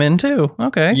they come in too.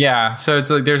 Okay. Yeah, so it's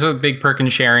there's a big perk in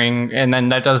sharing, and then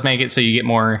that does make it so you get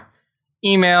more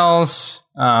emails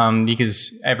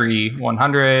because every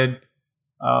 100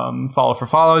 follow for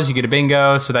follows, you get a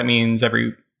bingo. So that means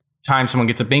every time someone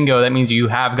gets a bingo, that means you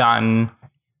have gotten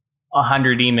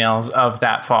 100 emails of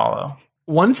that follow.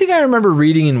 One thing I remember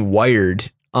reading in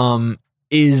Wired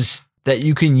is that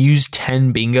you can use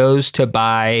 10 bingos to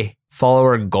buy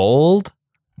follower gold,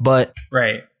 but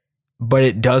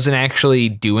it doesn't actually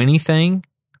do anything.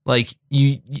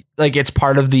 It's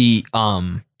part of the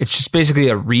it's just basically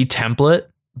a retemplate,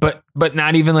 but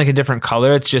not even a different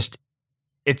color. It's just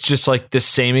it's just like the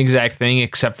same exact thing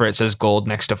except for it says gold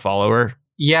next to follower?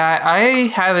 Yeah, I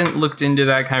haven't looked into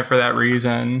that kind of for that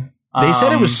reason. They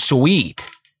said it was sweet.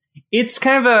 It's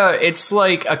kind of it's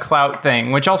like a clout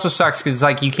thing, which also sucks because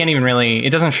like you can't even really, it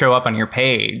doesn't show up on your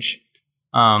page.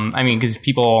 I mean, because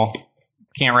people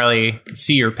can't really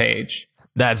see your page.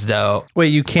 That's dope. Wait,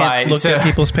 you can't look at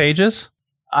people's pages?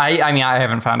 I mean, I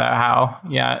haven't found out how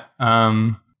yet.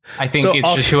 I think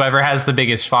it's just whoever has the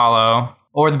biggest follow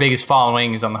or the biggest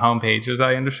following is on the homepage, as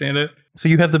I understand it. So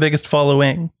you have the biggest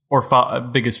following or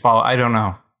biggest follow. I don't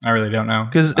know. I really don't know.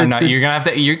 Because you're gonna have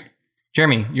to.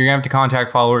 Jeremy, you're gonna have to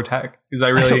contact Follower Tech because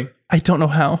I don't know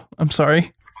how. I'm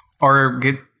sorry. Or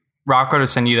get Rocco to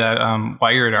send you that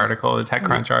Wired article, the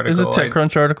TechCrunch article. Is it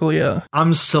TechCrunch article? Yeah.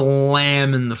 I'm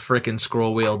slamming the frickin'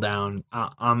 scroll wheel down.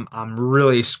 I'm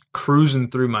really cruising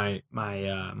through my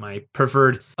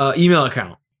preferred email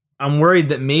account. I'm worried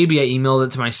that maybe I emailed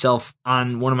it to myself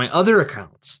on one of my other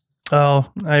accounts.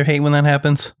 Oh, I hate when that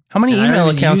happens. How many email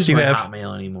accounts do you have?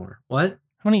 Hotmail anymore? What?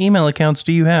 How many email accounts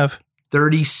do you have?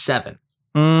 37.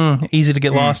 Easy to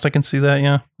get lost. I can see that.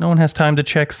 Yeah. No one has time to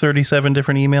check 37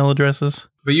 different email addresses.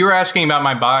 But you were asking about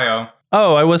my bio.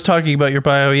 Oh, I was talking about your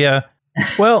bio. Yeah.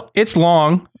 Well, it's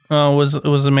long. Was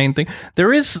the main thing.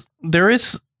 There is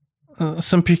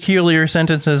some peculiar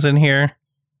sentences in here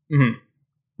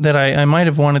that I might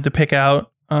have wanted to pick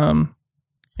out.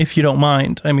 If you don't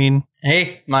mind. I mean,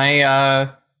 hey,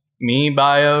 my me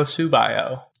bio, Sue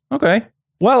bio. Okay.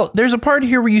 Well, there's a part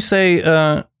here where you say,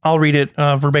 I'll read it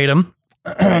verbatim.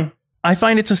 I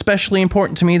find it's especially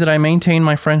important to me that I maintain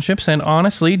my friendships, and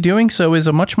honestly, doing so is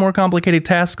a much more complicated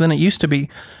task than it used to be.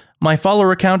 My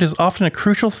follower count is often a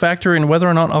crucial factor in whether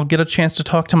or not I'll get a chance to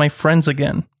talk to my friends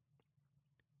again.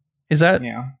 Is that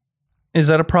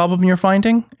a problem you're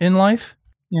finding in life?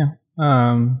 Yeah.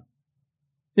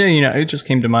 Yeah, it just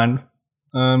came to mind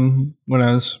when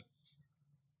I was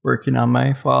working on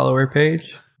my follower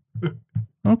page.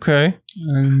 Okay.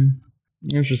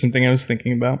 It was just something I was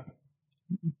thinking about.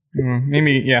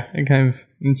 Maybe, yeah, it kind of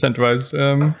incentivized,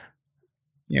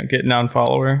 getting on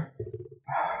follower.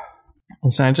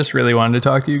 Listen, I just really wanted to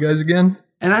talk to you guys again.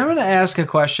 And I'm going to ask a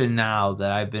question now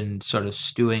that I've been sort of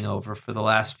stewing over for the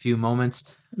last few moments.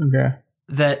 Okay.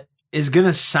 That is going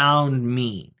to sound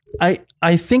mean.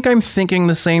 I think I'm thinking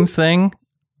the same thing,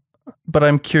 but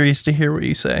I'm curious to hear what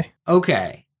you say.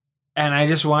 Okay. And I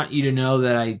just want you to know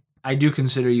that I do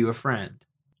consider you a friend.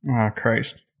 Oh,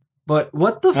 Christ. But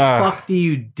what the fuck do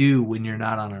you do when you're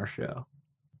not on our show?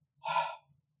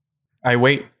 I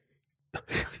wait.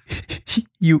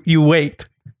 You wait.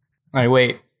 I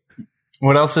wait.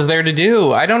 What else is there to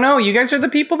do? I don't know. You guys are the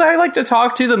people that I like to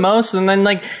talk to the most. And then,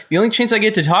 like, the only chance I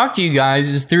get to talk to you guys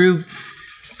is through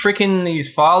freaking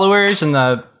these followers and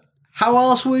the... How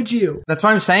else would you? That's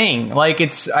what I'm saying. Like,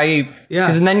 because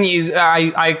and then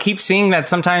I keep seeing that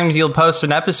sometimes you'll post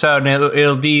an episode and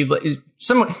it'll be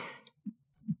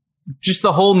just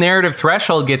the whole narrative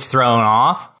threshold gets thrown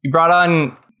off. You brought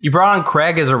on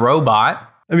Craig as a robot.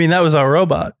 I mean, that was our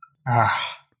robot.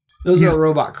 Those are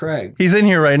robot Craig. He's in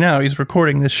here right now. He's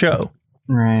recording this show.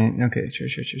 Right. Okay. Sure.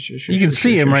 You can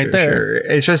see him right there. Sure.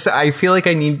 It's just, I feel like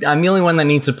I'm the only one that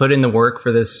needs to put in the work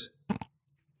for this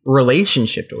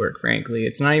relationship to work, frankly.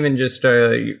 It's not even just for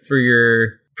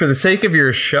the sake of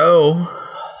your show.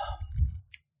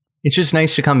 It's just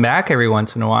nice to come back every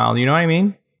once in a while. You know what I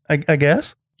mean? I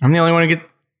guess. I'm the only one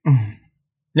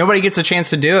nobody gets a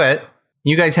chance to do it.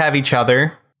 You guys have each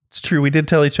other. It's true. We did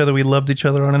tell each other we loved each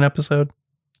other on an episode.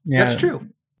 Yeah. That's true.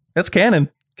 That's canon.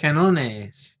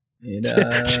 Canones. Check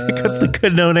out the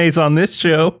canones on this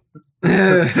show.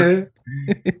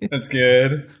 That's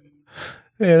good.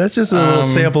 Yeah, that's just a little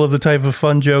sample of the type of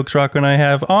fun jokes Rocco and I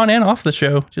have on and off the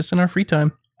show, just in our free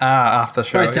time. Off the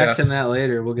show. Probably text him that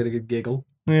later. We'll get a good giggle.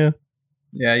 Yeah.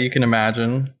 Yeah, you can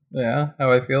imagine. Yeah,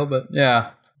 how I feel, but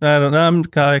yeah. I don't know.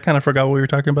 I kind of forgot what we were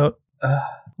talking about.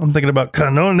 I'm thinking about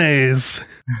canones.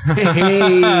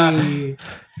 Hey.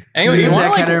 Anyway, you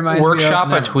want to like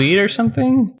workshop a tweet or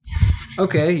something?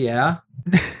 Okay, yeah.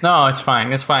 No, it's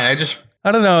fine. It's fine.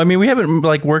 I don't know. I mean, we haven't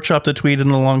like workshopped a tweet in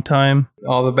a long time.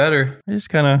 All the better. I just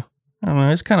kind of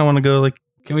want to go like.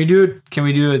 Can we do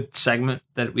a segment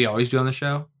that we always do on the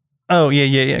show? Oh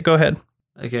yeah. Go ahead.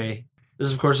 Okay.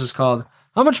 This of course is called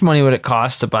How much money would it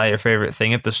cost to buy your favorite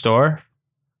thing at the store?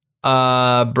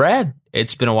 Brad,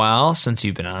 it's been a while since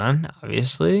you've been on.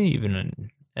 Obviously, you've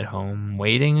been at home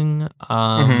waiting.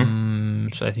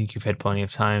 So I think you've had plenty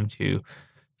of time to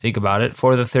think about it.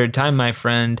 For the third time, my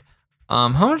friend, how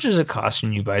much does it cost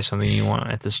when you buy something you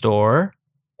want at the store?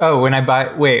 Oh, when I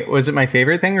buy... Wait, was it my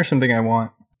favorite thing or something I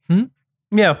want?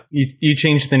 Yeah. You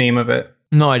changed the name of it.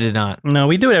 No, I did not. No,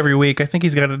 we do it every week. I think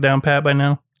he's got it down pat by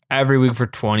now. Every week for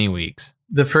 20 weeks.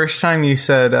 The first time you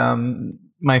said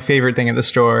my favorite thing at the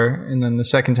store, and then the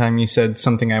second time you said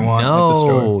something I want at the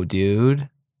store. No, dude.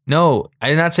 No, I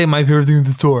did not say my favorite thing at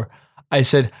the store. I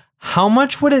said, how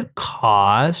much would it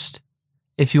cost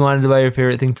if you wanted to buy your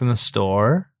favorite thing from the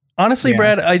store? Honestly, Yeah.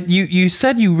 Brad, you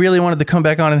said you really wanted to come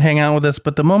back on and hang out with us,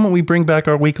 but the moment we bring back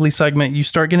our weekly segment, you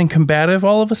start getting combative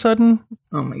all of a sudden.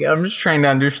 Oh my god, I'm just trying to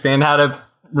understand how to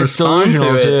It's respond delusional,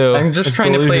 to it. too. I'm just It's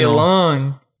trying to play delusional.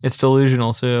 along. It's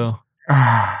delusional, too.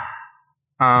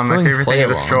 My Feeling favorite play thing at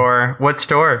the along. store. What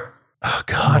store? Oh,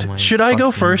 God. Oh my Should I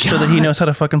go fucking first so that he knows how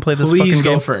to fucking play this Please fucking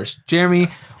go game? first. Jeremy,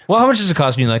 Well, how much does it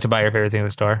cost when you like to buy your favorite thing at the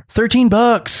store?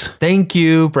 $13. Thank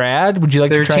you, Brad. Would you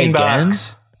like to try 13 again?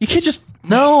 bucks. You can't just...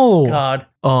 No. God.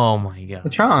 Oh, my God.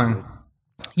 What's wrong?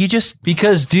 You just...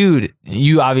 Because, dude,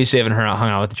 you obviously haven't hung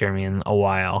out with Jeremy in a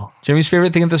while. Jeremy's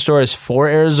favorite thing at the store is 4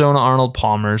 Arizona Arnold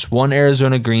Palmers, 1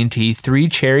 Arizona green tea, 3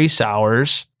 cherry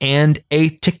sours, and a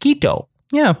taquito,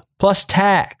 Yeah. plus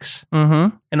tax.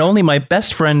 Mm-hmm. And only my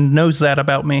best friend knows that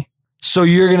about me. So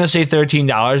you're going to say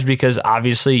 $13 because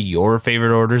obviously your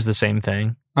favorite order is the same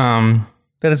thing?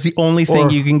 That is the only thing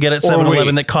Or- you can get at or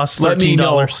 7-Eleven wait, that costs Let me $13.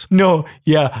 know. No,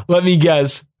 yeah, let me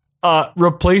guess.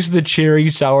 Replace the cherry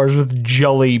sours with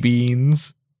jelly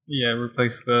beans. Yeah,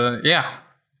 replace the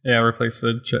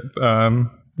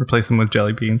replace them with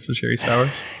jelly beans, the cherry sours.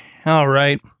 All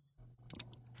right.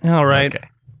 Okay.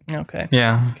 Okay.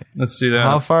 Yeah, let's do that.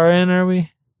 How far in are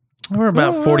we? We're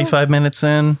about 45 minutes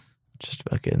in. Just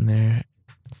about getting there.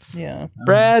 Yeah.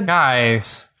 Brad,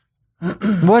 Guys,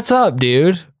 what's up,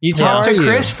 dude? you How talked are to you?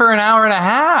 Chris for an hour and a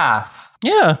half.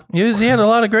 Yeah. He had a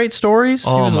lot of great stories.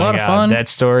 Oh he was my a lot god, of fun.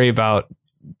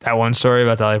 that one story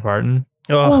about Dolly Parton.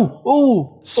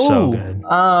 Oh, So good.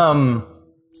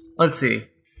 Let's see.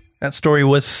 that story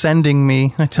was sending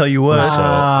me. I tell you what. So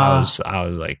Wow.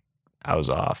 I was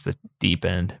off the deep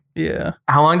end. Yeah.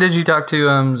 How long did you talk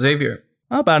to Xavier?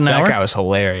 About an That hour. guy was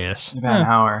hilarious. About an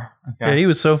hour. Okay. Yeah, he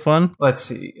was so fun. Let's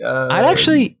see. I'd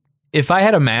actually, if I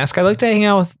had a mask, I'd like to hang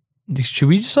out with.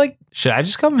 Should I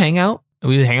just come hang out?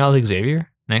 We hang out with Xavier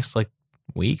next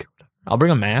week. I'll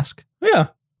bring a mask Yeah.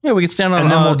 Yeah, we could stand on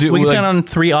And then we can stand on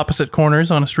 3 opposite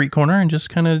corners on a street corner and just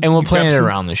kind of and we'll plan it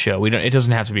around the show. It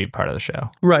doesn't have to be part of the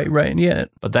show. Right, yeah.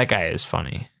 But that guy is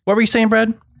funny. What were you saying,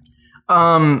 Brad?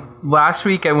 Last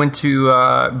week I went to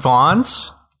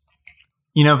Vaughn's.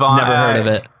 You know Vaughn's? Never heard of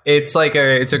it. It's like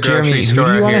it's a grocery Jeremy, who store.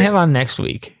 do you want to here. have on next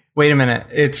week? Wait a minute.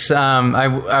 It's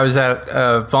I was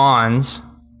at Vaughn's,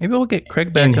 Maybe we'll get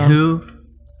Craig back and on.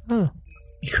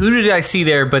 who did I see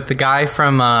there? But the guy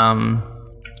from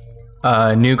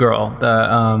New Girl,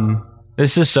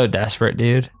 This is so desperate,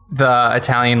 dude. the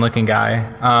Italian looking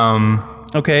guy.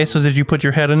 Okay, so did you put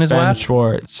your head in his Ben lap?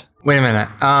 Schwartz. Wait a minute.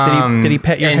 Did he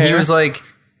pet your and hair? he was like,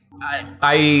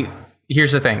 I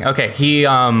here's the thing. Okay,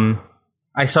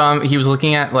 I saw him. He was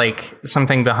looking at like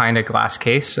something behind a glass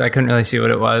case. I couldn't really see what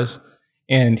it was,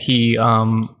 and he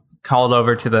called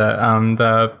over to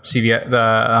the CVS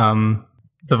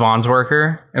the Vaughn's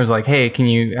worker. It was like, hey, can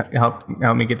you help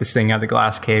me get this thing out of the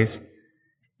glass case?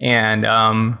 And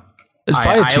It's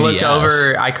probably a I looked 2DS.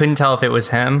 over. I couldn't tell if it was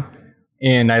him.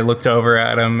 And I looked over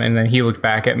at him, and then he looked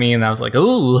back at me, and I was like,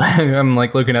 "Ooh!" I'm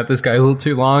like looking at this guy a little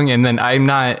too long, and then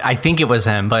I think it was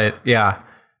him, but yeah,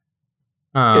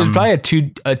 It was probably a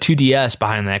 2DS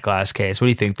behind that glass case. What do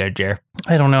you think there, Jer?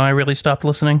 I don't know. I really stopped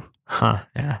listening. Huh?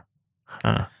 Yeah.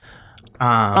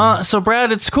 So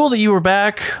Brad, it's cool that you were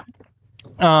back.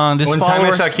 This one time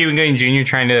I follower, saw Cuban Gooding Jr.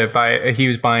 trying to buy. He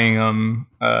was buying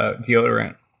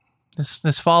deodorant.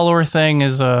 this follower thing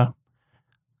is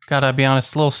gotta be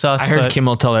honest, a little sus. I heard but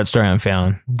Kimmel tell that story on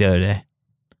Fallon the other day.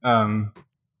 I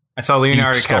saw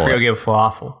Leonardo You stole DiCaprio it. give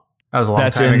falafel. That was a long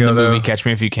That's time in ago. the movie though. Catch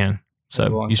Me If You Can. A So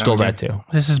long you stole time that too.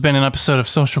 this has been an episode of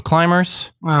Social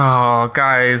Climbers. Oh,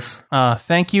 guys.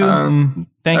 Thank you,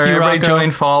 thank you, Everybody Rocco.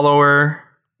 join follower.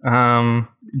 Do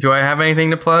I have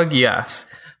anything to plug? Yes.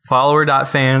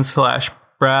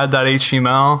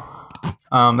 Follower.fans/brad.html.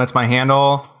 That's my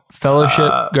handle.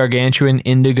 Fellowship, Gargantuan,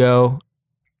 Indigo,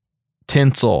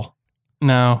 Tinsel,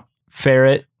 No,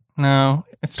 Ferret. no,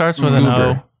 it starts with an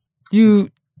Uber. O. You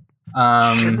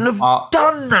Shouldn't have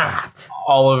done that.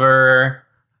 Oliver,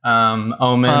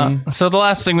 Omen. So the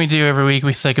last thing we do every week,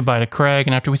 we say goodbye to Craig,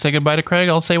 and after we say goodbye to Craig,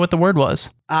 I'll say what the word was.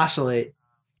 oscillate.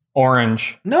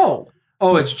 Orange. No.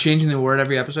 Oh, it's changing the word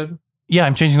every episode? Yeah,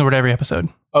 I'm changing the word every episode.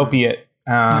 Opiate.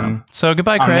 So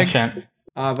goodbye, Craig. Omniscient.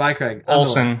 Bye, Craig.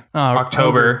 Olson.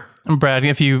 October. Brad,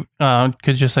 if you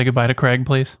could just say goodbye to Craig,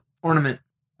 please. Ornament.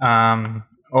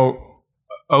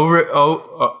 Overrated.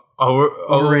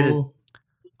 Overrated.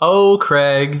 Oh,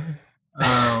 Craig.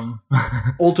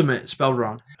 Ultimate spelled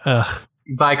wrong. Ugh.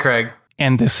 Bye, Craig.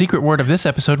 And the secret word of this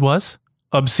episode was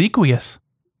obsequious.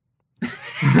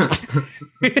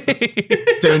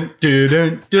 Dun, dun,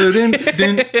 dun, dun, dun,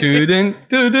 dun,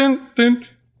 dun, dun, dun.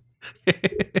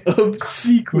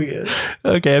 Obsequious.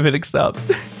 Okay, I'm hitting stop.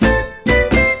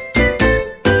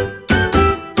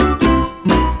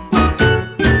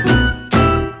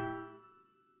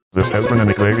 This has been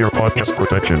an Xavier Podcast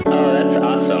production. Oh, that's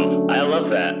awesome.